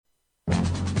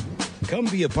Come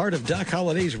be a part of Doc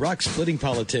Holliday's Rock Splitting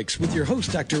Politics with your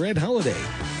host, Dr. Ed Holliday.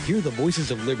 Hear the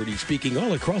voices of liberty speaking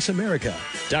all across America.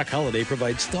 Doc Holliday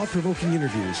provides thought-provoking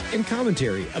interviews and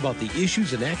commentary about the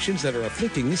issues and actions that are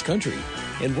afflicting this country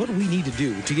and what we need to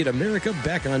do to get America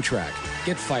back on track.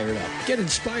 Get fired up, get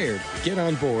inspired, get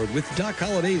on board with Doc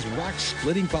Holliday's Rock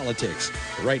Splitting Politics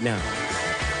right now.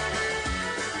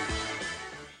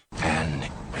 And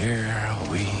here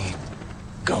we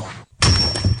go.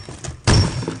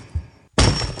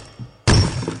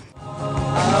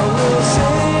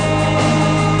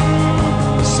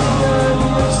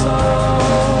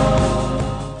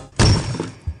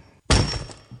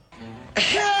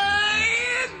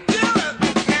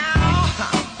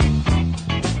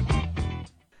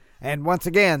 And once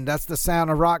again, that's the sound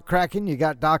of rock cracking. You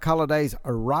got Doc Holliday's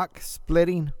Rock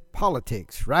Splitting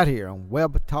Politics right here on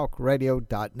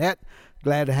webtalkradio.net.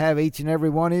 Glad to have each and every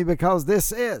one of you because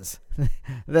this is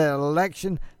the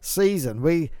election season.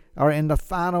 We are in the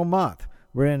final month.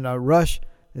 We're in a rush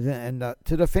to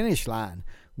the finish line.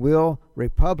 Will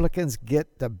Republicans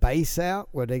get the base out?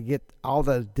 Will they get all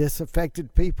the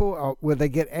disaffected people? Or will they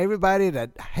get everybody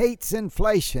that hates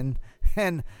inflation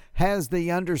and has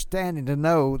the understanding to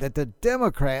know that the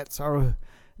Democrats are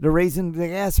the reason the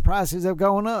gas prices have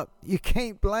gone up? You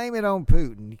can't blame it on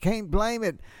Putin. You can't blame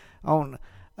it on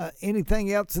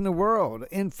anything else in the world.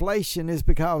 Inflation is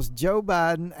because Joe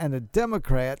Biden and the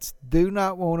Democrats do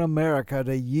not want America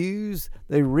to use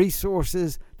the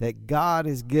resources that God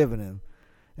has given them.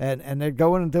 And they're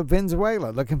going into Venezuela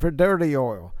looking for dirty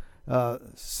oil.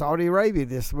 Saudi Arabia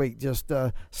this week just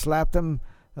slapped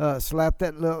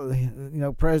that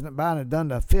little, President Biden had done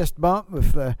the fist bump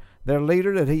with their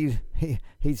leader that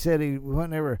he said he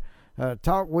wouldn't ever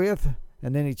talk with,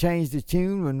 and then he changed his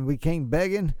tune when we came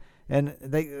begging,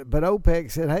 but OPEC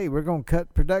said, hey, we're going to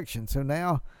cut production. So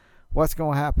now what's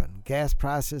going to happen? Gas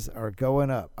prices are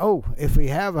going up. Oh, if we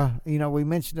have we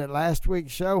mentioned it last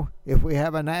week's show, if we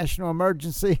have a national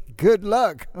emergency, good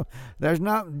luck.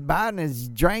 Biden has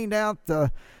drained out the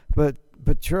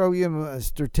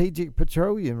strategic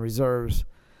petroleum reserves.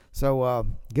 So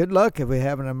good luck if we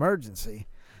have an emergency.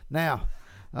 Now,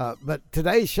 but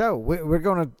today's show, we're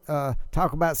going to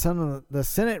talk about some of the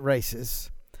Senate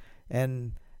races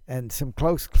and some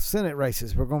close Senate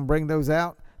races. We're going to bring those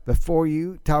out before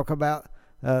you talk about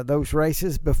those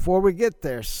races. Before we get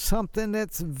there, something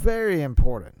that's very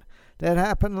important that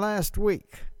happened last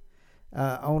week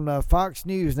on the Fox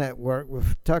News Network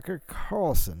with Tucker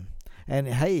Carlson. And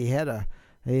hey, he had a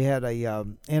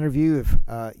interview with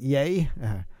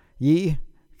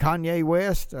Kanye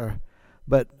West,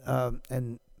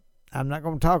 and I'm not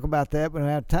going to talk about that. We don't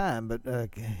have time. But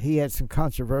he had some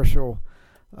controversial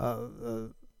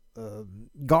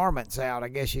garments out, I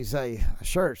guess you say,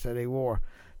 shirts that he wore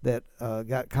that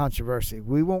got controversy.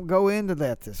 We won't go into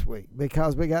that this week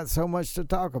because we got so much to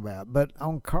talk about. But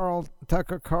on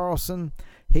Tucker Carlson,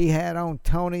 he had on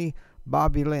Tony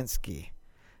Bobulinski.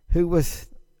 Who is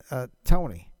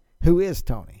Tony?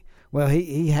 Well,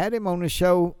 he had him on the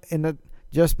show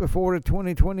just before the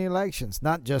 2020 elections.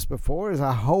 Not just before, it was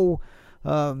a whole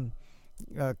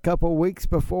a couple of weeks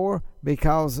before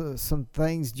because of some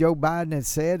things Joe Biden had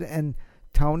said, and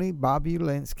Tony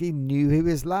Bobulinski knew he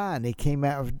was lying. He came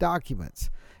out with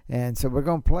documents. And so we're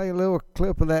going to play a little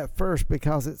clip of that first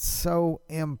because it's so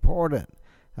important.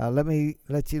 Let me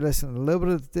let you listen a little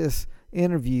bit of this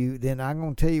interview, then I'm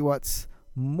going to tell you what's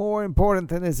more important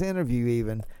than this interview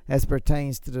even as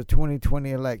pertains to the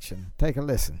 2020 election. Take a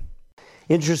listen.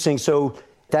 Interesting. So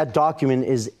that document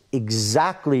is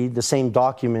exactly the same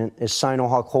document as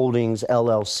Sinohawk Holdings,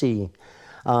 LLC.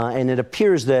 And it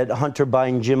appears that Hunter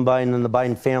Biden, Jim Biden, and the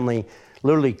Biden family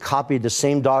literally copied the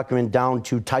same document down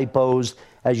to typos,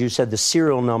 as you said, the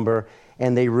serial number,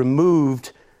 and they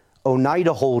removed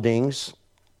Oneida Holdings,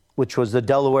 which was the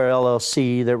Delaware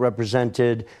LLC that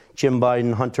represented Jim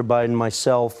Biden, Hunter Biden,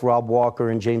 myself, Rob Walker,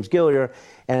 and James Gilliar.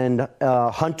 And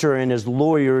Hunter and his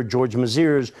lawyer, George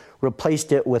Maziers,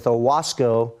 replaced it with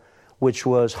Owasco, which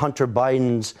was Hunter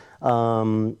Biden's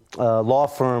law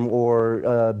firm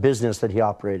or business that he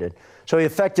operated. So he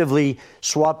effectively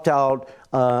swapped out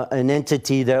an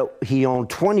entity that he owned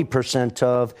 20%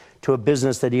 of to a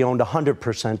business that he owned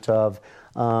 100% of,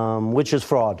 which is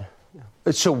fraud.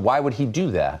 So why would he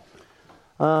do that?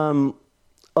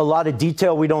 A lot of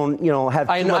detail we don't, have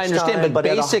too much I understand, time, but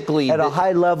basically... At a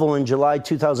high level in July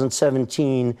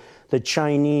 2017, the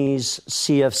Chinese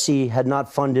CFC had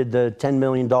not funded the $10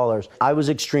 million. I was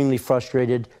extremely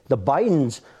frustrated. The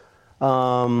Bidens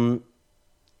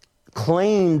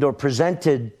claimed or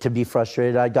presented to be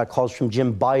frustrated. I got calls from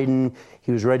Jim Biden.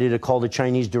 He was ready to call the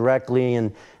Chinese directly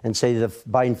and say the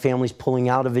Biden family's pulling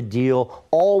out of a deal,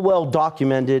 all well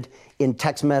documented in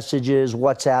text messages,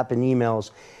 WhatsApp, and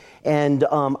emails. And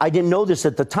I didn't know this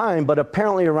at the time, but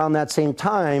apparently around that same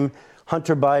time,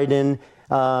 Hunter Biden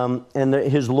and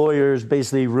his lawyers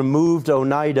basically removed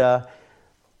Oneida,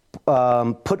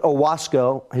 put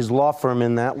Owasco, his law firm,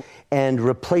 in that, and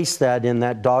replaced that in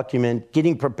that document,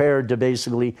 getting prepared to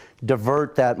basically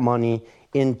divert that money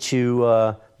into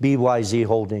BYZ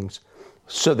Holdings.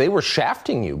 So they were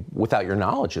shafting you without your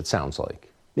knowledge, it sounds like.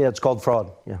 Yeah, it's called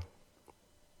fraud, yeah.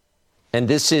 And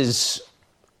this is,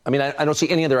 I mean, I don't see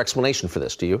any other explanation for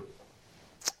this, do you?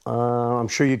 I'm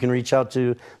sure you can reach out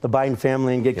to the Biden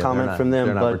family and get comment from them.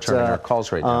 They're not returning our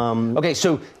calls right now. Okay,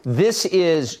 so this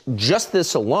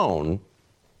alone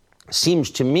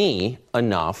seems to me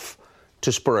enough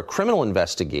to spur a criminal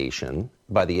investigation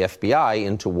by the FBI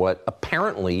into what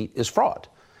apparently is fraud.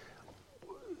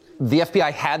 The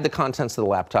FBI had the contents of the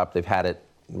laptop. They've had it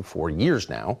for years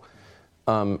now.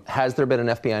 Has there been an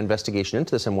FBI investigation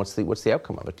into this, and what's the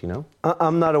outcome of it? Do you know?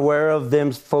 I'm not aware of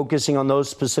them focusing on those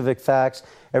specific facts.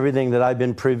 Everything that I've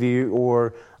been privy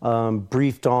or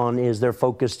briefed on is they're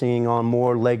focusing on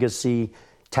more legacy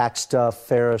tax stuff,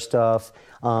 FARA stuff.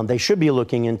 They should be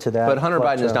looking into that. But Hunter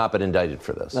Biden has not been indicted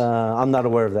for this. I'm not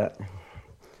aware of that.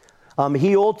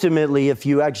 He ultimately, if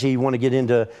you actually want to get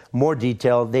into more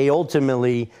detail, they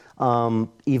ultimately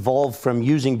evolved from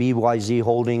using BYZ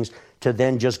Holdings to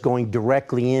then just going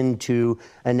directly into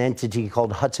an entity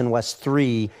called Hudson West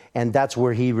 3, and that's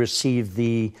where he received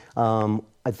the,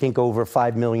 I think, over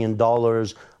 $5 million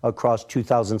across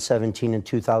 2017 and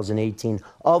 2018,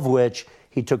 of which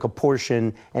he took a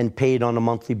portion and paid on a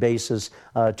monthly basis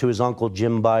to his uncle,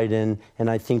 Jim Biden, and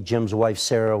I think Jim's wife,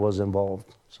 Sarah, was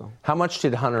involved. So, how much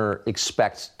did Hunter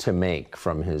expect to make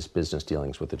from his business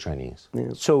dealings with the Chinese? Yeah,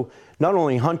 so not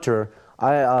only Hunter,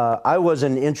 I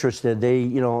wasn't interested. They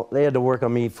had to work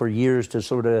on me for years to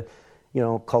sort of,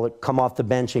 call it come off the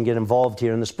bench and get involved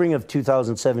here. In the spring of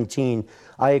 2017,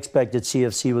 I expected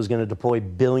CFC was going to deploy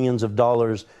billions of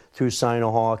dollars through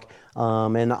Sinohawk,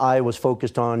 and I was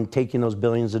focused on taking those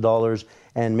billions of dollars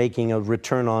and making a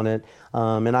return on it.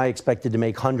 And I expected to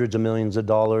make hundreds of millions of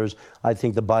dollars. I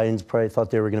think the Bidens probably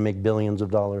thought they were going to make billions of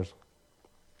dollars.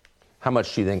 How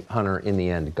much do you think Hunter, in the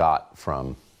end, got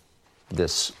from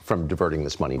diverting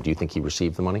this money? Do you think he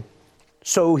received the money?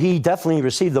 So he definitely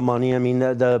received the money. I mean,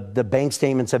 the bank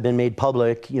statements have been made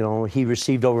public. He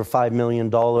received over $5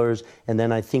 million, and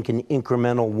then I think an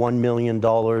incremental $1 million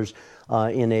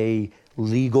in a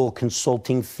legal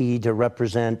consulting fee to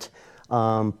represent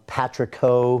Patrick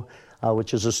Ho,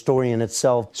 which is a story in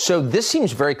itself. So this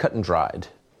seems very cut and dried.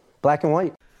 Black and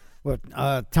white. Well,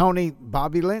 Tony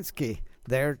Bobulinski,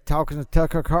 they're talking to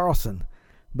Tucker Carlson.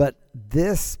 But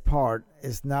this part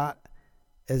is not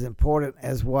as important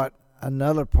as what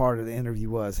another part of the interview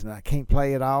was. And I can't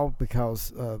play it all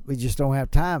because we just don't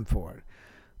have time for it.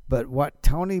 But what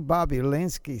Tony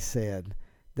Bobulinski said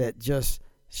that just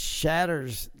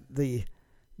shatters the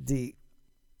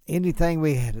anything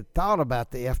we had thought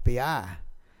about the FBI.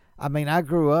 I mean, I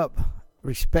grew up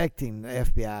respecting the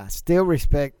FBI, still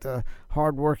respect the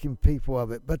hardworking people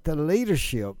of it, but the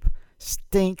leadership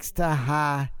stinks to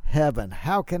high heaven.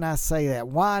 How can I say that?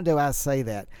 Why do I say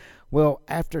that? Well,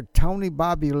 after Tony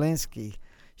Bobulinski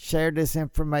shared this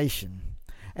information,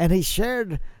 and he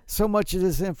shared so much of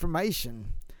this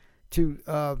information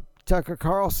to Tucker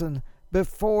Carlson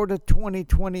before the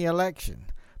 2020 election.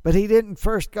 But he didn't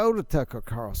first go to Tucker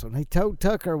Carlson. He told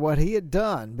Tucker what he had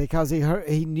done because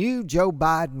he knew Joe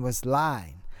Biden was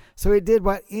lying. So he did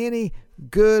what any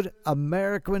good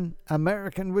American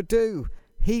would do.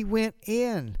 He went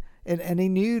in, and he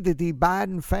knew that the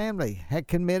Biden family had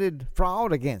committed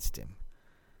fraud against him.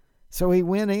 So he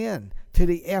went in to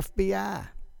the FBI,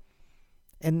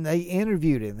 and they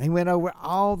interviewed him. He went over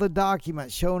all the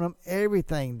documents, showing them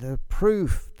everything, the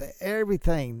proof,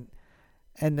 everything.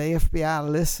 And the FBI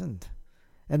listened.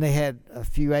 And they had a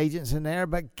few agents in there.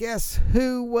 But guess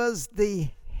who was the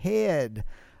head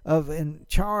in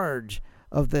charge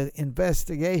of the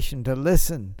investigation to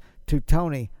listen to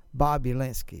Tony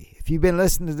Bobulinski? If you've been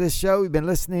listening to this show, you've been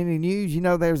listening to news, you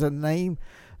know there's a name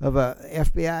of a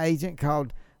FBI agent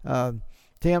called Tim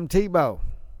Tebow.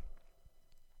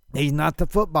 He's not the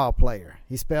football player.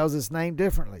 He spells his name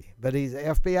differently. But he's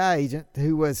an FBI agent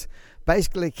who was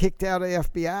basically kicked out of the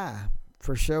FBI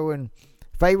for showing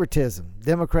favoritism,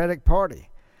 Democratic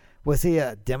Party. Was he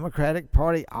a Democratic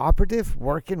Party operative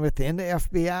working within the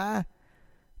FBI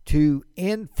to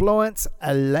influence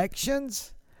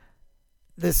elections?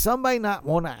 does somebody not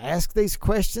want to ask these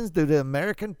questions? Do the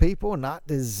American people not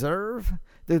deserve?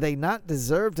 Do they not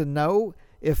deserve to know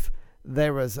if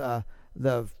there was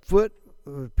the foot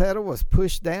pedal was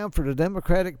pushed down for the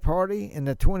Democratic Party in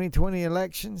the 2020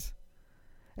 elections?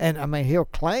 And I mean, he'll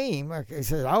claim, like he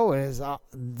said,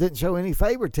 it didn't show any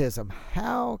favoritism.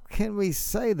 How can we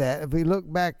say that if we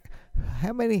look back?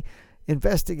 How many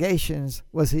investigations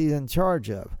was he in charge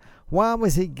of? Why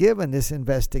was he given this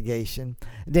investigation,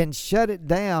 then shut it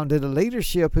down? Did the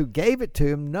leadership who gave it to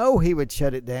him know he would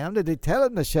shut it down? Did they tell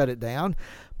him to shut it down?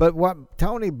 But what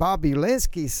Tony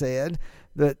Bobulinski said,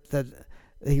 that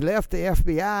he left the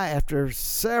FBI after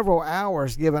several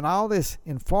hours giving all this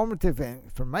informative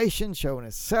information, showing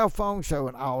his cell phone,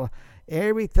 showing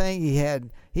everything he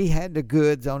had. He had the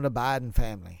goods on the Biden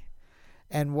family.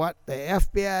 And what the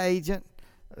FBI agent,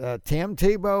 Tim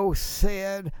Tebow,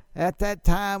 said at that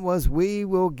time was, we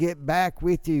will get back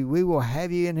with you. We will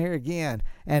have you in here again.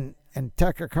 And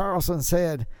Tucker Carlson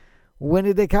said, when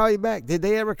did they call you back? Did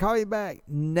they ever call you back?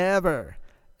 Never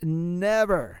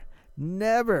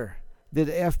did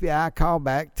the FBI call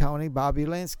back Tony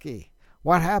Bobulinski.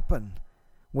 What happened?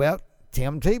 Well,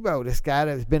 Tim Tebow, this guy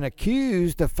that's been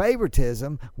accused of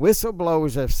favoritism,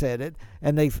 whistleblowers have said it,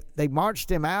 and they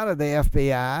marched him out of the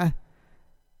FBI.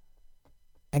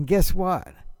 And guess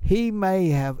what? He may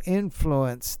have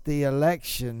influenced the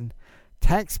election,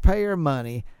 taxpayer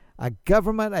money, a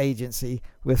government agency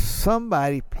with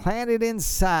somebody planted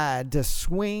inside to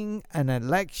swing an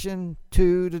election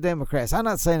to the Democrats. I'm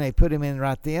not saying they put him in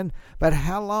right then, but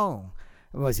how long?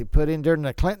 Was he put in during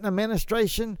the Clinton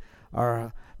administration?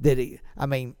 Or did he? I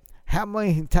mean, how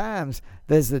many times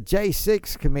does the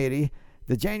J6 committee,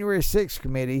 the January 6th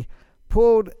committee,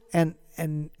 pulled and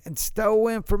stole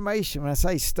information? When I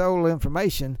say stole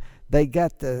information, they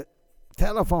got the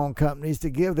telephone companies to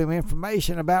give them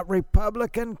information about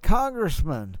Republican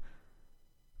congressmen.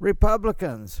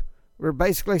 Republicans were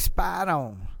basically spied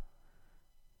on.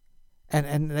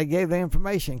 And they gave the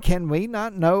information. Can we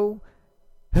not know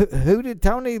who did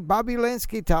Tony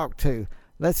Bobulinski talk to?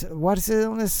 What is it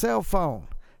on his cell phone?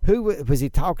 Who was he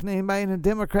talking to? Anybody in the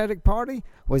Democratic Party?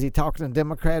 Was he talking to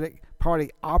Democratic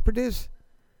Party operatives?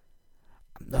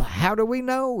 How do we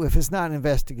know if it's not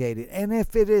investigated? And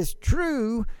if it is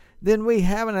true, then we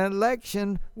have an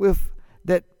election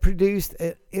that produced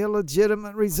an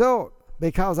illegitimate result,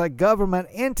 because a government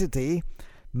entity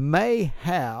may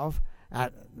have.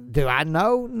 Do I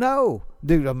know? No.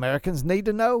 Do Americans need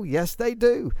to know? Yes, they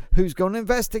do. Who's going to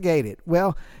investigate it?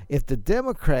 Well, if the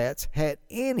Democrats had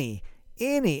any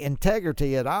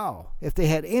integrity at all, if they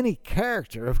had any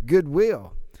character of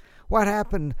goodwill, what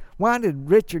happened? Why did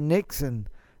Richard Nixon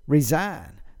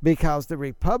resign? Because the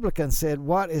Republicans said,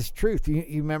 what is truth? You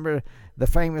remember the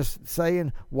famous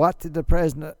saying, what did the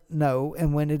president know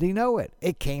and when did he know it?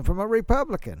 It came from a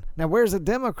Republican. Now, where's a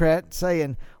Democrat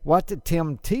saying, what did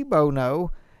Tim Tebow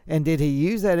know, and did he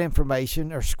use that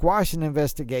information or squash an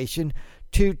investigation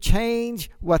to change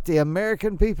what the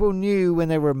American people knew when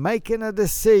they were making a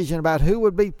decision about who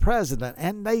would be president?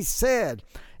 And they said,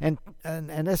 and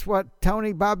that's what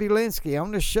Tony Bobulinski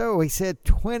on the show, he said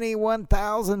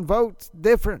 21,000 votes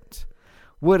difference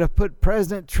would have put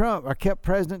President Trump or kept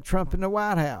President Trump in the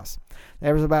White House.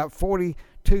 There was about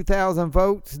 42,000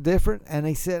 votes different, and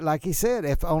he said, like he said,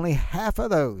 if only half of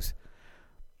those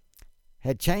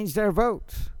had changed their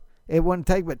votes, it wouldn't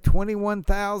take but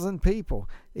 21,000 people.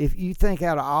 If you think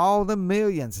out of all the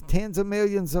millions, tens of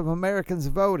millions of Americans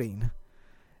voting,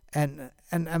 and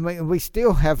I mean, we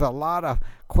still have a lot of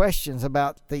questions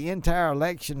about the entire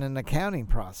election and the counting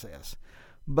process.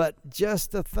 But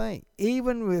just to think,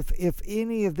 even if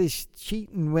any of this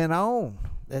cheating went on,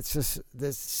 that's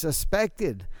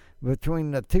suspected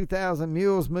between the 2000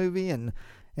 Mules movie and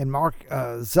Mark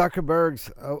Zuckerberg's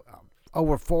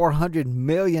over $400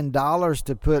 million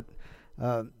to put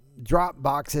drop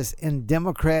boxes in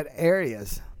Democrat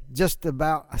areas, just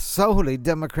about solely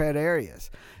Democrat areas.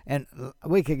 And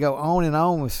we could go on and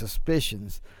on with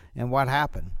suspicions and what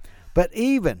happened. But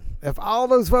even if all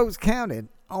those votes counted,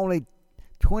 only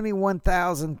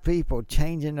 21,000 people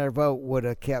changing their vote would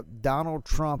have kept Donald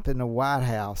Trump in the White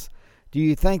House. Do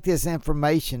you think this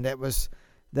information that was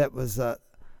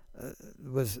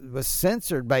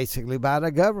censored basically by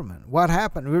the government? What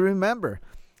happened? We remember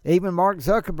even Mark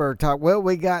Zuckerberg talked. Well,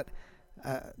 we got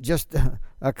just a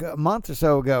month or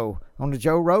so ago on the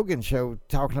Joe Rogan show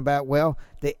talking about, well,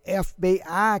 the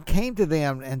FBI came to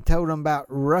them and told them about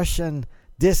Russian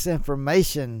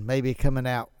disinformation maybe coming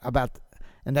out about,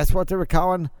 and that's what they were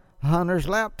calling Hunter's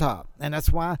laptop, and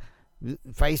that's why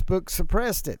Facebook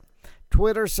suppressed it,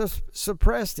 Twitter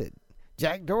suppressed it,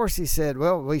 Jack Dorsey said,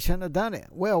 well, we shouldn't have done it.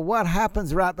 Well, what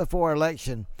happens right before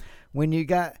election when you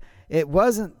got, it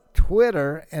wasn't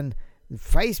Twitter and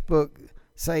Facebook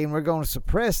saying we're going to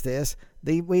suppress this.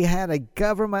 We had a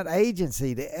government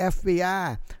agency, the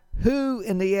FBI. Who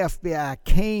in the FBI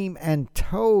came and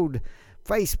told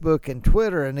Facebook and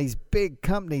Twitter and these big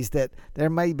companies that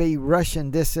there may be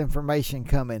Russian disinformation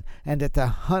coming, and that the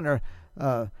Hunter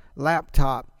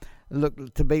laptop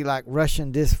looked to be like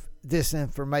Russian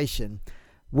disinformation?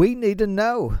 We need to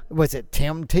know. Was it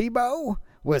Tim Tebow?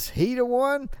 Was he the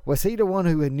one? Was he the one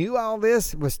who knew all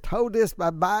this? Was told this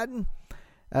by Biden?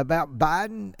 About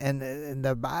Biden and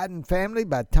the Biden family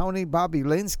by Tony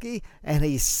Bobulinski? And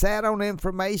he sat on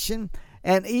information.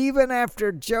 And even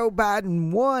after Joe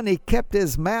Biden won, he kept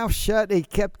his mouth shut. He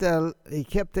kept the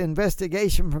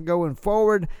investigation from going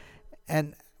forward.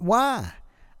 And why?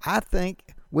 I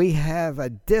think we have a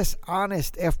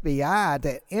dishonest FBI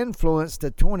that influenced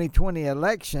the 2020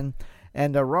 election,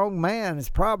 and the wrong man is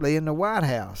probably in the White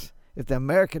House if the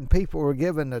American people were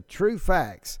given the true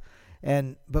facts.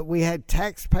 But we had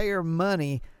taxpayer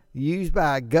money used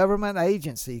by a government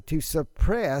agency to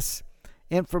suppress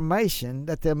information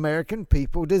that the American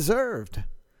people deserved.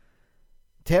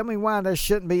 Tell me why there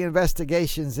shouldn't be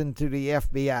investigations into the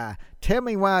FBI. Tell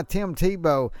me why Tim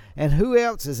Tebow and who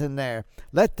else is in there.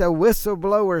 Let the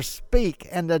whistleblowers speak,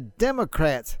 and the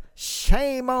Democrats,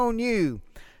 shame on you.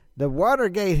 The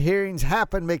Watergate hearings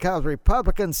happened because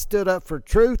Republicans stood up for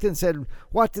truth and said,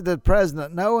 what did the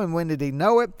president know and when did he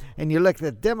know it? And you look at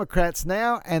the Democrats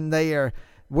now, and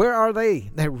where are they?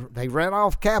 They ran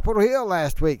off Capitol Hill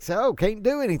last week. So, can't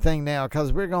do anything now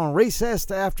because we're going to recess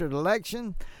to after the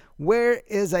election. Where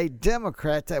is a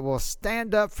Democrat that will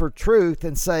stand up for truth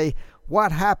and say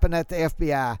what happened at the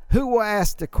FBI? Who will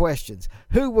ask the questions?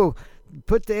 Who will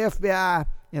put the FBI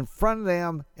in front of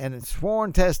them and in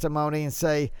sworn testimony and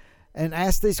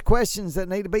ask these questions that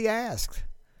need to be asked?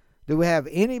 Do we have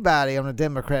anybody on the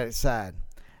Democratic side?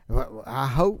 Well, I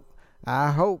hope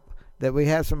that we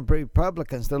have some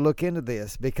Republicans to look into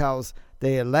this, because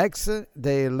the election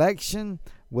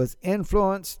was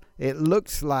influenced, it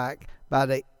looks like, by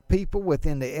the people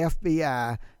within the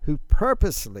FBI who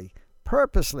purposely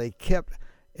kept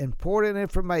important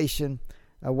information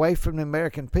away from the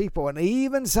American people. And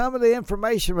even some of the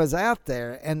information was out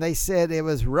there, and they said it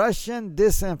was Russian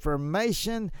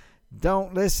disinformation.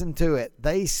 Don't listen to it.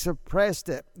 They suppressed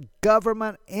it.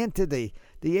 Government entity,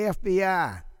 the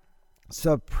FBI,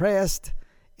 suppressed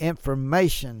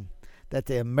information that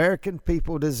the American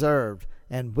people deserved,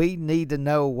 and we need to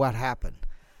know what happened.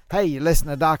 Hey, you listen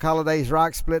to Doc Holliday's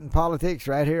Rock Splitting Politics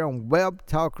right here on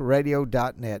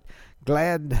webtalkradio.net.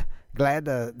 Glad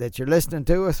that you're listening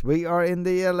to us. We are in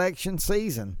the election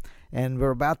season, and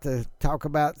we're about to talk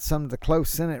about some of the close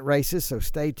Senate races, so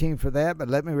stay tuned for that. But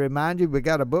let me remind you, we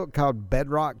got a book called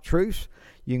Bedrock Truths.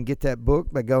 You can get that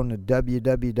book by going to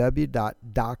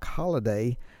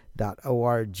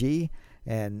www.docholliday.org.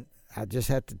 And I just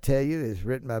have to tell you, it's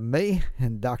written by me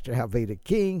and Dr. Alveda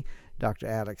King, Dr.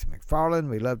 Alex McFarland.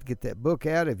 We love to get that book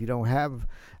out if you don't have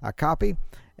a copy.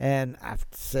 And I've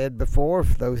said before,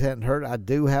 for those who haven't heard, I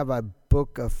do have a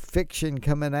book of fiction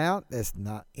coming out. It's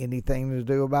not anything to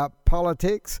do about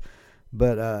politics,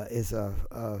 but it's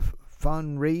a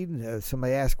fun read.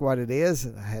 Somebody asked what it is,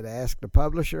 and I had to ask the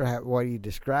publisher, why do you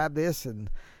describe this?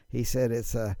 And he said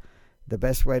it's the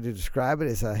best way to describe it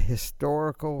is a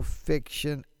historical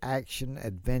fiction action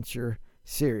adventure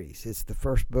series. It's the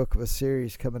first book of a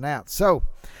series coming out. So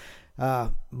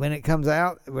when it comes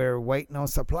out, we're waiting on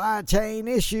supply chain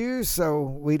issues, so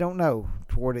we don't know,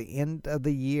 toward the end of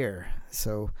the year.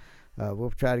 So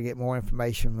we'll try to get more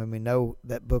information when we know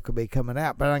that book will be coming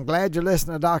out. But I'm glad you're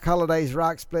listening to Doc Holliday's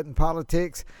Rock Splitting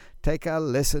Politics. Take a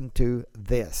listen to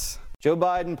this. Joe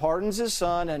Biden pardons his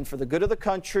son, and for the good of the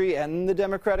country and the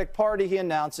Democratic Party, he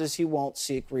announces he won't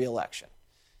seek re-election.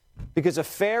 Because a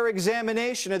fair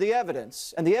examination of the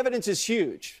evidence, and the evidence is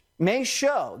huge, may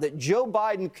show that Joe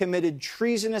Biden committed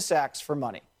treasonous acts for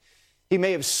money. He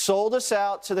may have sold us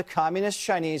out to the communist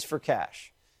Chinese for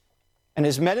cash. And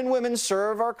as men and women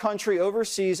serve our country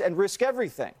overseas and risk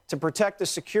everything to protect the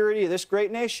security of this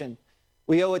great nation,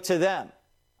 we owe it to them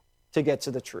to get to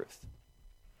the truth.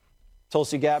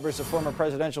 Tulsi Gabbard is a former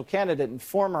presidential candidate and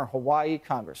former Hawaii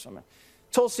congresswoman.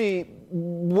 Tulsi,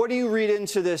 what do you read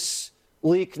into this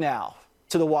leak now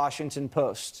to the Washington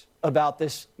Post about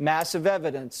this massive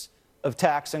evidence of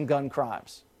tax and gun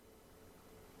crimes?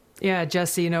 Yeah,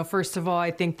 Jesse, first of all,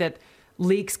 I think that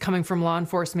leaks coming from law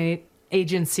enforcement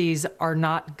agencies are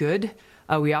not good.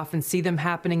 We often see them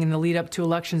happening in the lead up to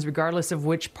elections, regardless of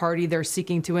which party they're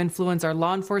seeking to influence. Our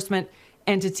law enforcement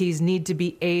entities need to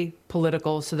be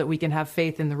apolitical so that we can have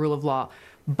faith in the rule of law.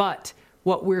 But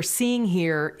what we're seeing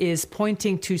here is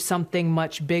pointing to something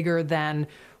much bigger than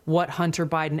what Hunter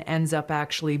Biden ends up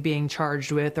actually being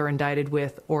charged with or indicted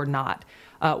with or not.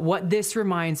 What this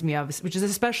reminds me of, which is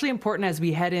especially important as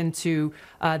we head into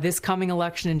this coming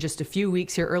election in just a few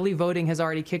weeks here, early voting has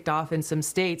already kicked off in some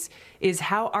states, is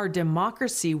how our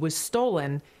democracy was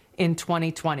stolen in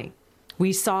 2020.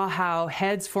 We saw how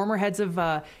former heads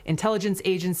of intelligence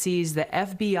agencies, the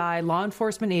FBI, law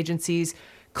enforcement agencies,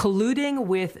 colluding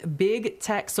with big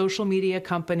tech social media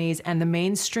companies and the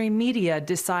mainstream media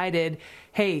decided,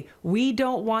 hey, we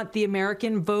don't want the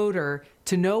American voter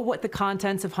to know what the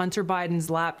contents of Hunter Biden's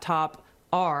laptop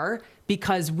are,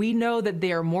 because we know that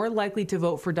they are more likely to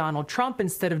vote for Donald Trump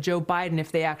instead of Joe Biden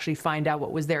if they actually find out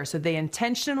what was there. So they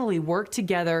intentionally worked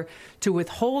together to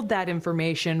withhold that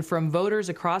information from voters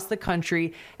across the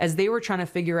country as they were trying to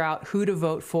figure out who to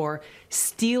vote for,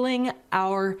 stealing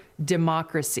our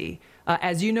democracy.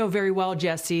 As you know very well,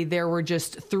 Jesse, there were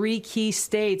just 3 key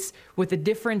states with a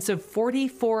difference of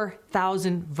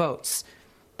 44,000 votes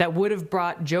that would have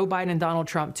brought Joe Biden and Donald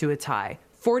Trump to a tie.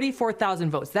 44,000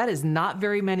 votes. That is not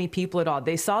very many people at all.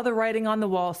 They saw the writing on the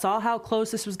wall, saw how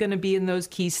close this was going to be in those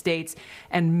key states,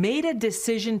 and made a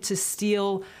decision to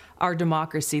steal our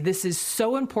democracy. This is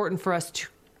so important for us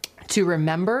to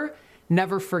remember,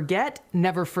 never forget,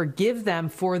 never forgive them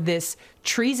for this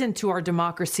treason to our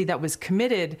democracy that was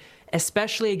committed,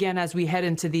 especially again as we head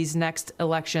into these next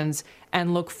elections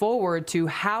and look forward to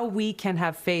how we can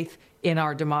have faith in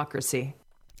our democracy.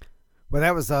 Well,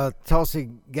 that was Tulsi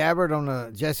Gabbard on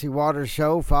the Jesse Waters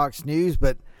show, Fox News,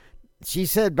 but she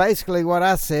said basically what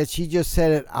I said. She just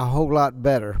said it a whole lot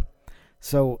better.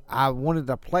 So I wanted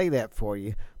to play that for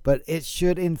you, but it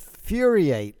should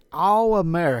infuriate all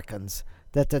Americans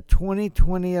that the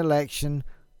 2020 election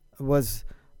was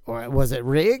it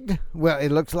rigged? Well, it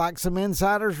looks like some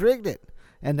insiders rigged it.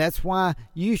 And that's why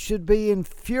you should be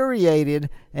infuriated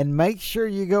and make sure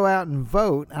you go out and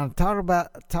vote. I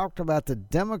talked about the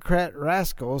Democrat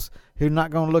rascals who are not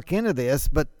going to look into this,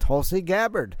 but Tulsi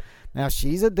Gabbard. Now,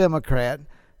 she's a Democrat,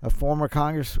 a former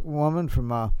congresswoman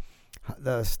from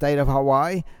the state of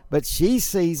Hawaii, but she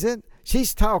sees it.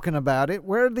 She's talking about it.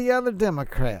 Where are the other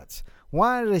Democrats?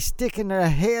 Why are they sticking their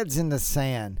heads in the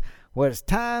sand? Well, it's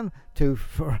time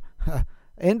for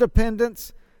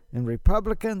independents and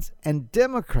Republicans and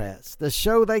Democrats to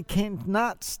show they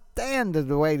cannot stand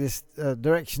the way this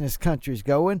direction this country's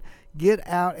going. Get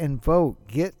out and vote.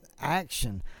 Get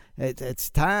action. It's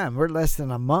time. We're less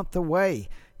than a month away.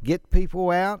 Get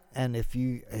people out, and if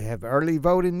you have early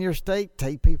vote in your state,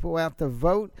 take people out to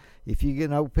vote. If you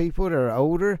get old people that are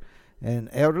older and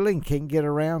elderly and can't get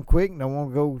around quick and don't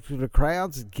want to go to the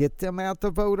crowds, get them out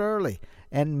to vote early.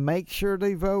 And make sure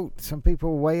they vote. Some people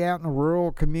are way out in the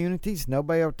rural communities.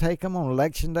 Nobody will take them on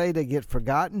election day. They get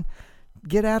forgotten.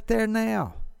 Get out there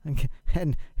now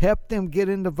and help them get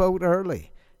in to vote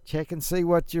early. Check and see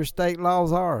what your state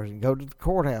laws are. And go to the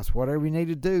courthouse, whatever you need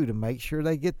to do to make sure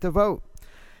they get to vote.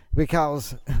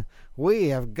 Because we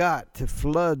have got to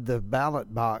flood the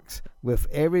ballot box with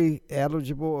every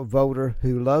eligible voter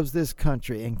who loves this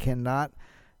country and cannot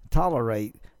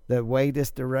tolerate the way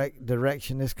this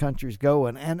direction this country's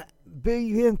going, and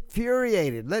be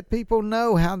infuriated. Let people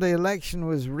know how the election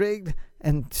was rigged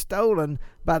and stolen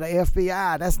by the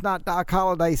FBI. That's not Doc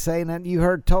Holliday saying that. You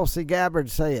heard Tulsi Gabbard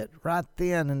say it right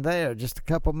then and there just a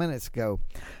couple minutes ago.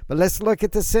 But let's look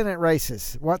at the Senate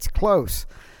races. What's close?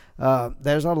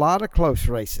 There's a lot of close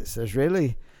races.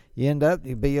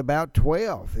 You be about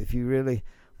 12 if you really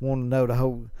want to know the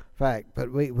whole fact. But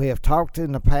we have talked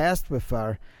in the past with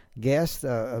our guest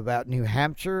about New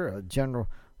Hampshire, General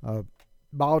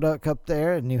Baldock up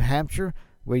there in New Hampshire,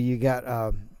 where you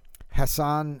got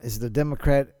Hassan is the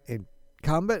Democrat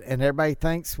incumbent, and everybody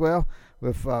thinks, well,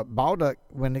 with Baldock,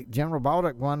 when General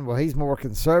Baldock won, well, he's more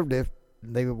conservative.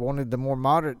 They wanted the more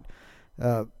moderate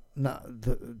to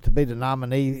be the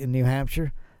nominee in New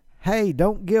Hampshire. Hey,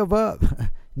 don't give up.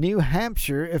 New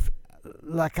Hampshire, if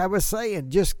like I was saying,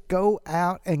 just go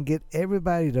out and get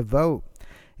everybody to vote.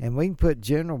 And we can put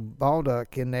General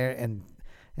Baldock in there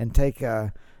and take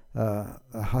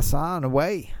Hassan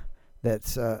away.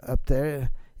 That's up there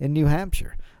in New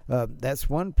Hampshire. That's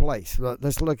one place.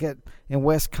 Let's look at in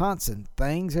Wisconsin.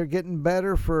 Things are getting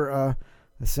better for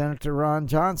Senator Ron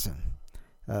Johnson.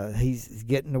 He's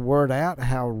getting the word out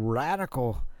how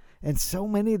radical. And so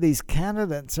many of these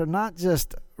candidates are not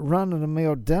just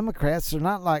run-of-the-mill Democrats. They're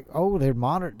not like, they're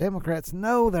moderate Democrats.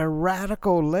 No, they're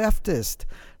radical leftists,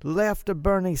 left of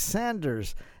Bernie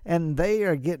Sanders. And they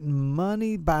are getting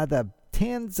money by the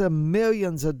tens of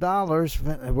millions of dollars.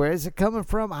 Where is it coming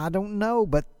from? I don't know,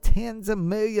 but tens of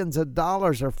millions of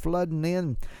dollars are flooding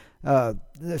in.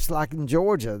 It's like in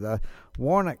Georgia, the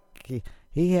Warnock.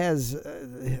 He's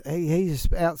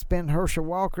outspent Herschel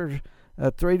Walker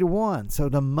 3-1. So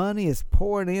the money is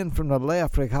pouring in from the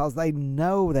left because they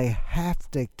know they have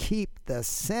to keep the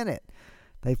Senate.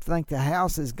 They think the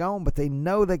House is gone, but they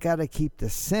know they got to keep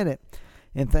the Senate.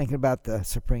 And thinking about the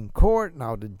Supreme Court and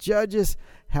all the judges,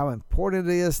 how important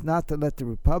it is not to let the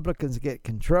Republicans get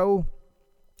control.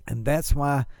 And that's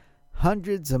why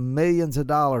hundreds of millions of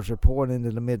dollars are pouring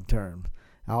into the midterms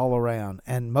all around.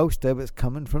 And most of it's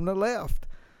coming from the left.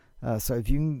 So if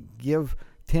you can give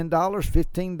 $10,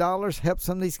 $15, help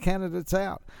some of these candidates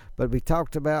out. But we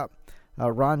talked about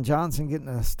Ron Johnson getting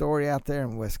a story out there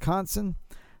in Wisconsin.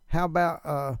 How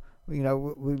about,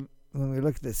 when we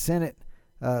look at the Senate,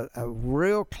 a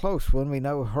real close one. We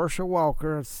know Herschel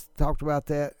Walker has talked about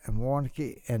that, and Warnock,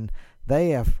 and they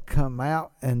have come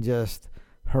out and just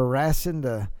harassing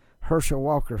the Herschel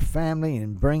Walker family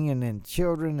and bringing in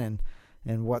children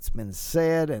and what's been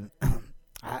said. And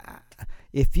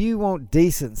if you want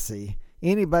decency,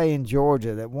 anybody in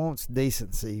Georgia that wants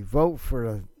decency, vote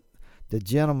for the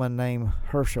gentleman named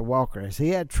Herschel Walker. Has he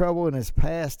had trouble in his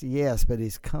past? Yes, but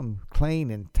he's come clean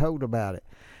and told about it.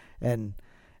 And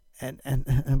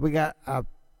we got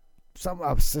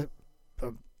somebody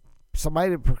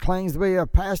that proclaims to be a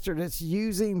pastor that's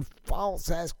using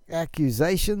false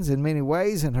accusations in many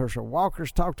ways, and Herschel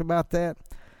Walker's talked about that.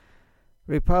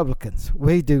 Republicans,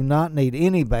 we do not need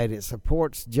anybody that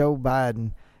supports Joe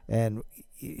Biden, and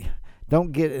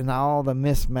don't get in all the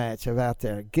mismatch of out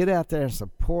there. Get out there and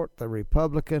support the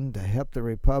Republican to help the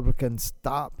Republicans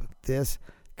stop this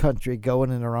country going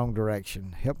in the wrong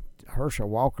direction. Help Herschel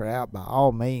Walker out by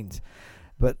all means.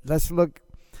 But let's look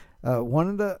one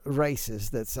of the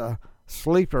races that's a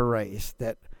sleeper race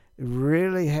that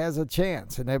really has a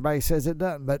chance, and everybody says it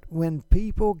doesn't, but when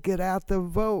people get out to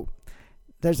vote,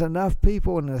 there's enough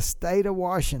people in the state of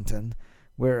Washington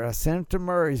where Senator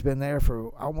Murray's been there for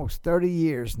almost 30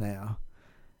 years now.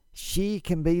 She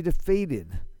can be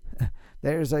defeated.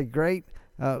 There's a great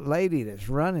lady that's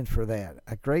running for that,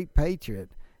 a great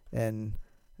patriot, and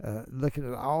looking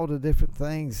at all the different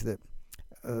things that,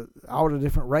 all the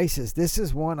different races. This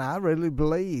is one I really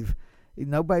believe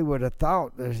nobody would have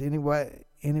thought there's any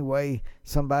way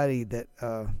somebody that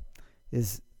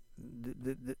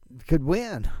could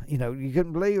win. You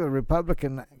couldn't believe a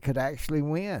Republican could actually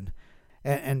win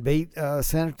and beat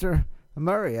Senator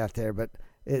Murray out there, but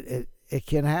it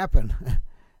can happen.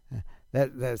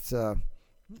 That's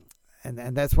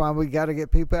and that's why we got to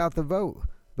get people out to vote.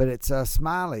 But it's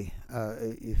Smiley.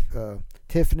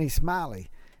 Tiffany Smiley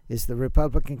is the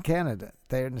Republican candidate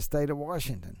there in the state of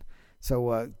Washington.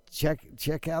 So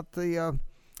check out the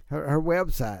her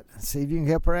website. See if you can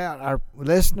help her out. Our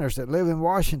listeners that live in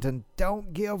Washington,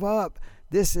 don't give up.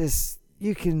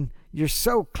 You're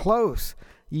so close.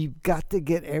 You've got to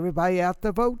get everybody out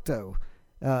to vote, though.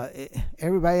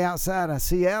 Everybody outside of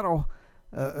Seattle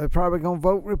are probably going to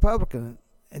vote Republican.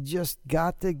 Just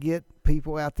got to get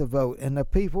people out to vote. And the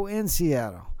people in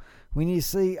Seattle, when you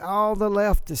see all the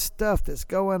leftist stuff that's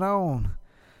going on,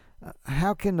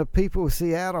 how can the people of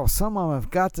Seattle, some of them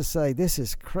have got to say, this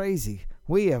is crazy.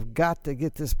 We have got to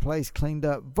get this place cleaned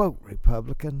up. Vote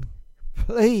Republican.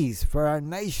 Please, for our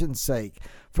nation's sake,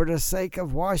 for the sake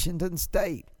of Washington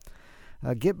State.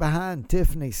 Get behind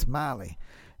Tiffany Smiley.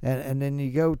 And then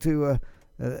you go to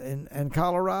in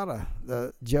Colorado,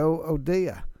 Joe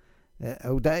O'Dea,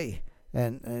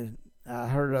 and I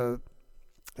heard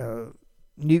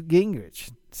Newt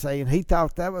Gingrich saying he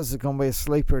thought that was going to be a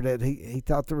sleeper, that he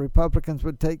thought the Republicans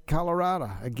would take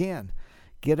Colorado again.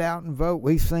 Get out and vote.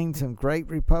 We've seen some great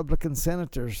Republican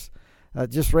senators.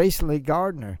 Just recently,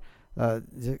 Gardner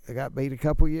got beat a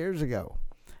couple years ago,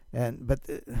 but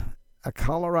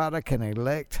Colorado can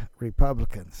elect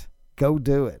Republicans. Go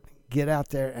do it. Get out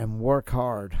there and work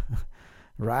hard.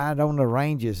 Ride on the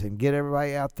ranges and get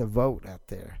everybody out to vote out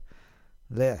there.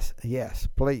 Yes,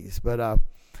 please. But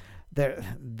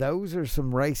those are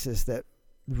some races that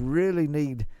really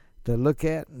need to look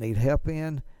at, need help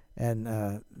in. And,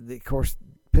 of course,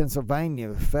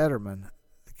 Pennsylvania, Fetterman,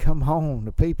 come home.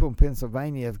 The people in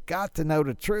Pennsylvania have got to know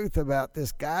the truth about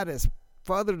this guy that's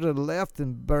further to the left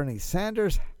than Bernie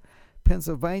Sanders.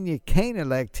 Pennsylvania can't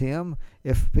elect him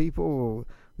if people will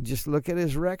just look at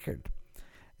his record.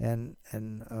 And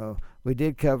we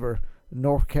did cover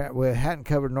North Carolina. We hadn't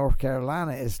covered North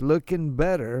Carolina. It's looking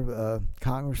better.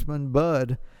 Congressman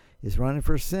Budd is running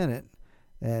for Senate,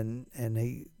 and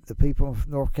the people of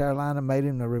North Carolina made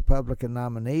him the Republican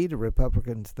nominee. The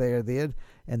Republicans there did,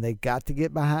 and they got to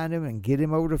get behind him and get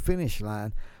him over the finish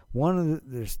line.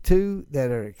 There's two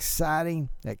that are exciting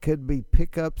that could be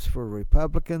pickups for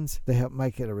Republicans to help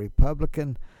make it a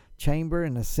Republican chamber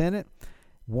in the Senate.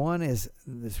 One is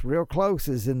this real close,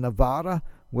 is in Nevada,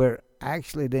 where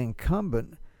actually the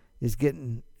incumbent is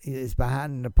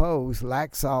behind in the polls.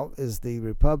 Laxalt is the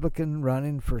Republican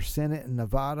running for Senate in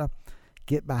Nevada.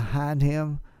 Get behind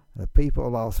him. The people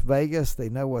of Las Vegas, they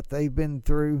know what they've been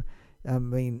through. I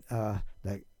mean,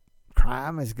 the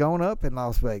crime has gone up in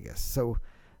Las Vegas. So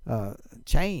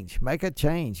make a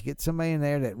change. Get somebody in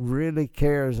there that really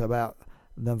cares about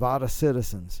Nevada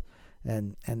citizens.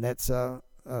 And that's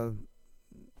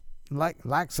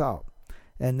Laxalt.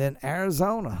 And then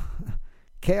Arizona,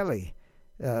 Kelly.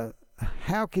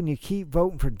 How can you keep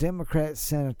voting for Democrat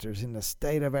senators in the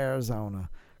state of Arizona?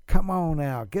 Come on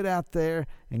now, get out there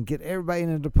and get everybody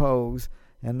into the polls,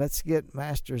 and let's get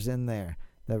Masters in there,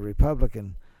 the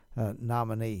Republican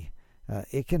nominee.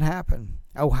 It can happen.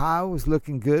 Ohio is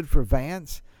looking good for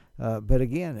Vance, but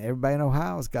again, everybody in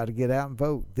Ohio's got to get out and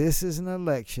vote. This is an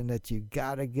election that you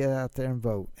got to get out there and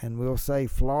vote. And we'll say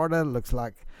Florida looks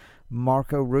like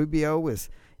Marco Rubio is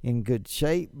in good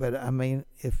shape, but I mean,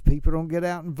 if people don't get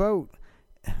out and vote,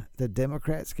 the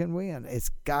Democrats can win. It's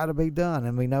got to be done.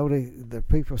 And we know the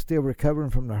people still recovering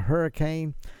from the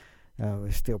hurricane.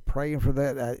 We're still praying for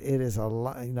that. It is a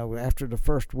lot, after the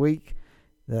first week,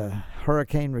 the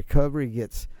hurricane recovery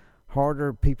gets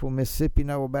harder. People in Mississippi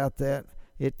know about that.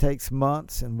 It takes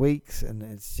months and weeks, and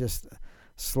it's just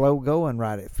slow going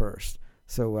right at first.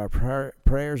 So our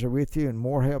prayers are with you, and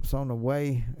more help's on the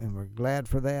way, and we're glad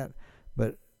for that.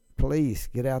 But please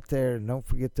get out there and don't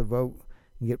forget to vote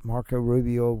and get Marco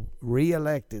Rubio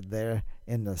reelected there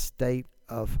in the state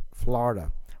of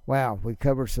Florida. Wow, we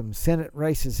covered some Senate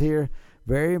races here.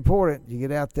 Very important. You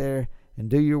get out there and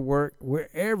do your work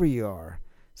wherever you are.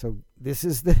 So this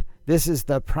is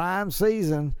the prime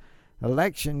season,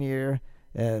 election year,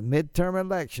 midterm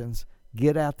elections.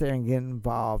 Get out there and get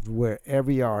involved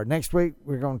wherever you are. Next week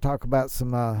we're going to talk about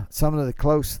some of the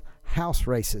close House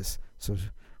races. So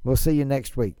we'll see you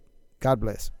next week. God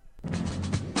bless.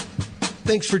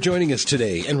 Thanks for joining us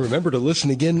today, and remember to listen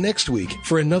again next week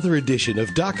for another edition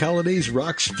of Doc Holliday's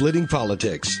Rock Splitting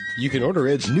Politics. You can order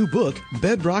Ed's new book,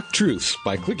 Bedrock Truths,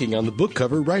 by clicking on the book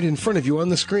cover right in front of you on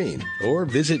the screen, or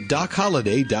visit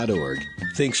DocHolliday.org.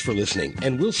 Thanks for listening,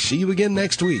 and we'll see you again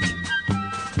next week.